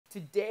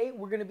Today,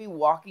 we're going to be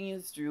walking you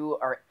through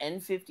our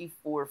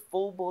N54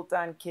 full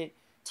bolt-on kit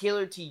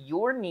tailored to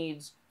your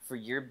needs for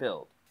your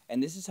build.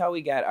 And this is how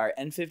we got our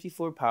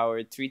N54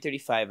 powered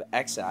 335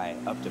 Xi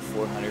up to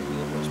 400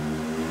 wheel horsepower.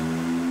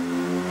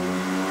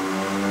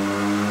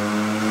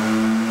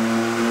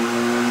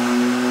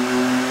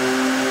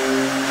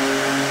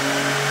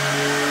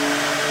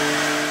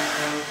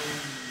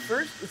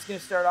 First, it's going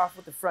to start off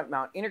with the front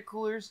mount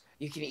intercoolers.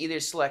 You can either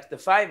select the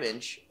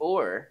 5-inch,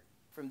 or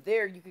from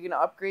there you can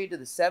upgrade to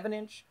the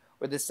 7-inch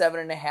or the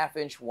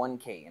 7.5-inch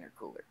 1K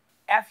intercooler.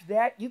 After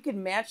that, you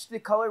can match the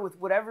color with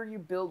whatever your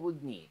build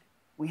would need.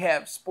 We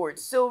have Sport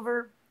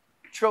Silver,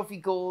 Trophy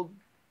Gold,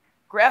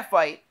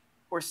 Graphite,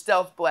 or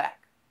Stealth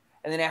Black.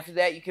 And then after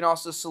that, you can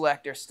also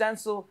select our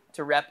stencil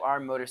to rep our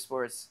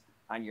Motorsports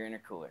on your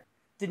intercooler.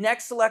 The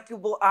next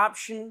selectable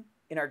option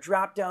in our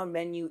drop-down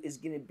menu is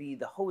going to be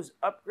the hose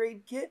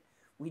upgrade kit.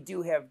 We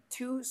do have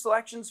two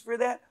selections for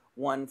that,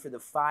 one for the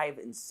 5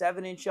 and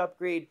 7-inch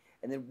upgrade,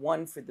 and then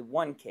one for the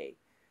 1K.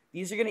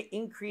 These are going to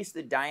increase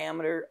the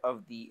diameter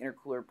of the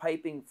intercooler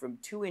piping from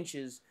 2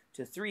 inches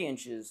to 3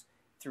 inches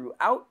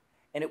throughout,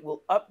 and it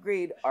will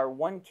upgrade our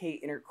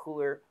 1K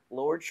intercooler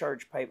lower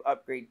charge pipe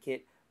upgrade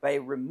kit by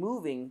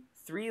removing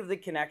 3 of the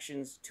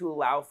connections to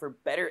allow for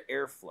better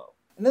airflow.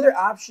 Another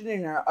option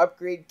in our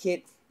upgrade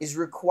kit is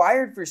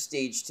required for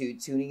stage 2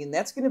 tuning, and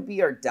that's going to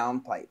be our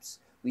downpipes.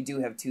 We do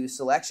have 2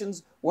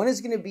 selections. One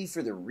is going to be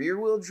for the rear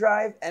wheel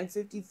drive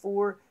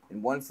N54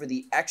 and one for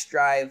the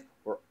X-Drive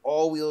or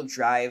all-wheel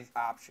drive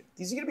option.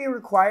 These are going to be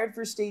required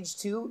for stage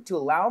 2 to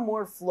allow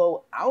more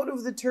flow out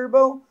of the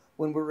turbo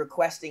when we're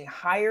requesting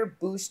higher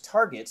boost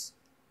targets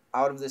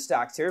out of the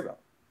stock turbo.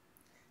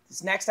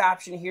 This next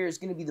option here is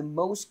going to be the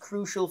most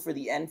crucial for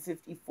the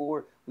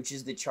N54, which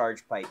is the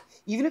charge pipe.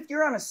 Even if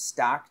you're on a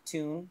stock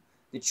tune,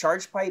 the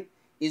charge pipe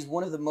is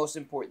one of the most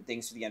important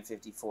things for the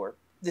N54.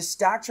 The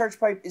stock charge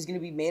pipe is going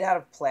to be made out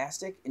of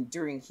plastic, and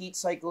during heat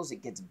cycles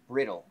it gets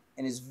brittle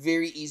and is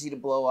very easy to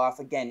blow off,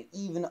 again,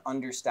 even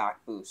under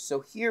stock boost.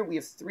 So here we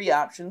have 3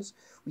 options.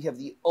 We have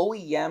the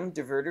OEM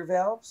diverter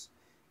valves,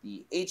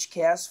 the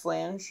HCAS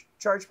flange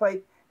charge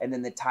pipe, and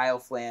then the tile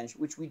flange,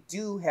 which we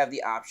do have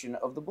the option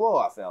of the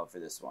blow-off valve for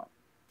this one.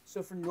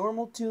 So for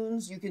normal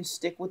tunes, you can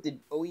stick with the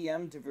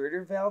OEM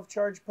diverter valve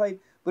charge pipe,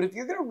 but if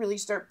you're going to really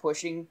start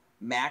pushing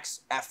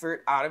max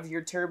effort out of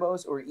your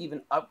turbos or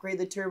even upgrade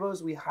the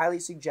turbos, we highly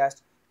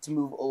suggest to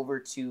move over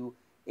to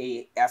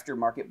a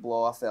aftermarket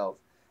blow-off valve.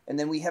 And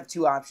then we have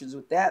 2 options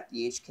with that,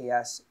 the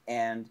HKS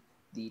and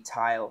the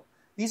tile.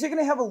 These are going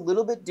to have a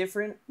little bit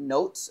different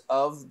notes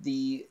of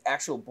the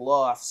actual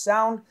blow-off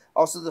sound.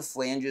 Also, the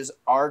flanges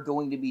are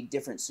going to be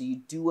different, so you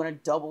do want to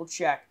double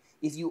check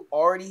if you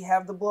already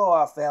have the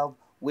blow-off valve,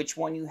 which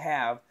one you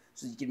have,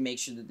 so you can make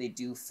sure that they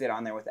do fit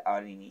on there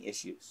without any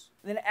issues.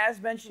 And then, as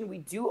mentioned, we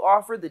do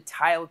offer the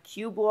Tile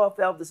Q blow-off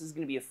valve. This is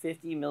going to be a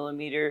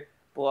 50mm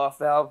blow-off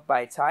valve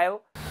by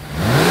Tile.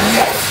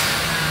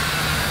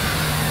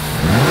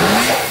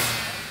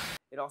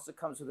 It also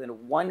comes with a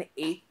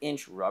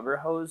 1/8-inch rubber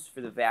hose for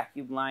the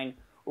vacuum line,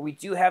 or we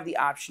do have the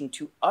option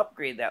to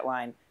upgrade that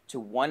line to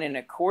 1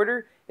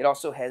 1/4. It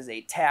also has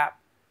a tap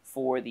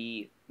for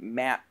the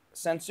map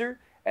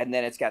sensor, and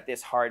then it's got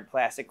this hard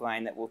plastic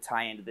line that will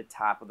tie into the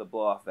top of the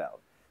blow-off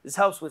valve. This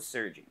helps with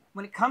surging.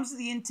 When it comes to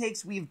the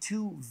intakes, we have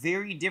 2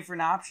 very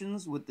different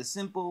options with the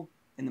simple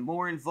and the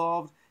more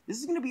involved. This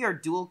is going to be our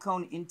dual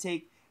cone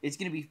intake. It's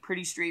going to be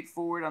pretty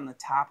straightforward on the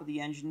top of the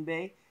engine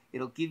bay.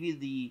 It'll give you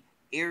the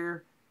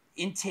air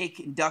intake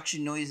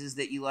induction noises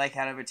that you like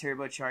out of a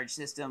turbocharged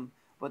system.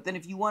 But then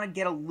if you want to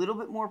get a little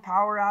bit more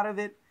power out of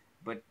it,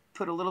 but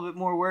put a little bit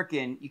more work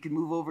in, you can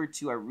move over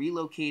to our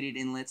relocated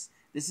inlets.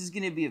 This is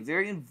going to be a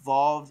very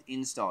involved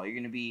install. You're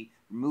going to be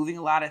removing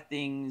a lot of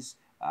things,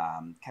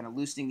 kind of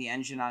loosening the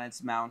engine on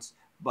its mounts,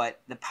 but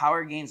the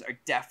power gains are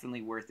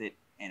definitely worth it,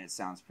 and it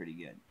sounds pretty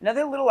good.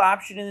 Another little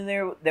option in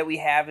there that we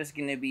have is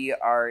going to be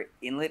our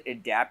inlet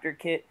adapter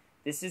kit.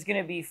 This is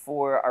going to be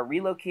for our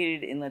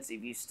relocated inlets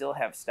if you still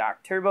have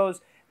stock turbos.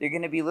 They're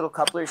going to be little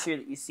couplers here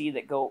that you see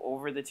that go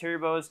over the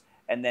turbos,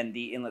 and then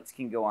the inlets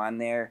can go on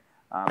there.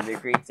 They're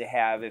great to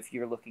have if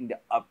you're looking to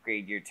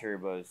upgrade your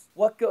turbos.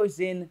 What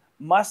goes in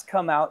must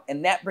come out,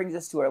 and that brings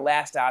us to our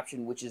last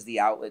option, which is the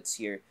outlets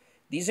here.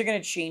 These are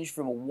going to change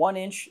from a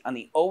 1-inch on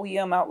the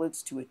OEM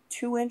outlets to a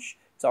 2-inch.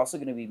 It's also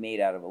going to be made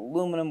out of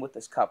aluminum with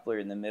this coupler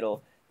in the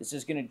middle. This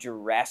is going to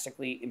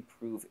drastically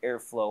improve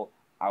airflow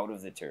out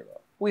of the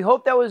turbo. We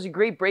hope that was a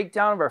great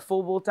breakdown of our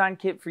full bolt-on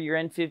kit for your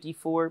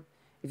N54.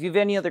 If you have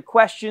any other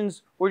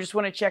questions or just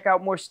want to check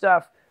out more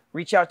stuff,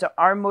 reach out to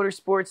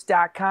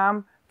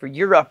ourmotorsports.com for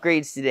your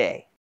upgrades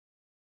today.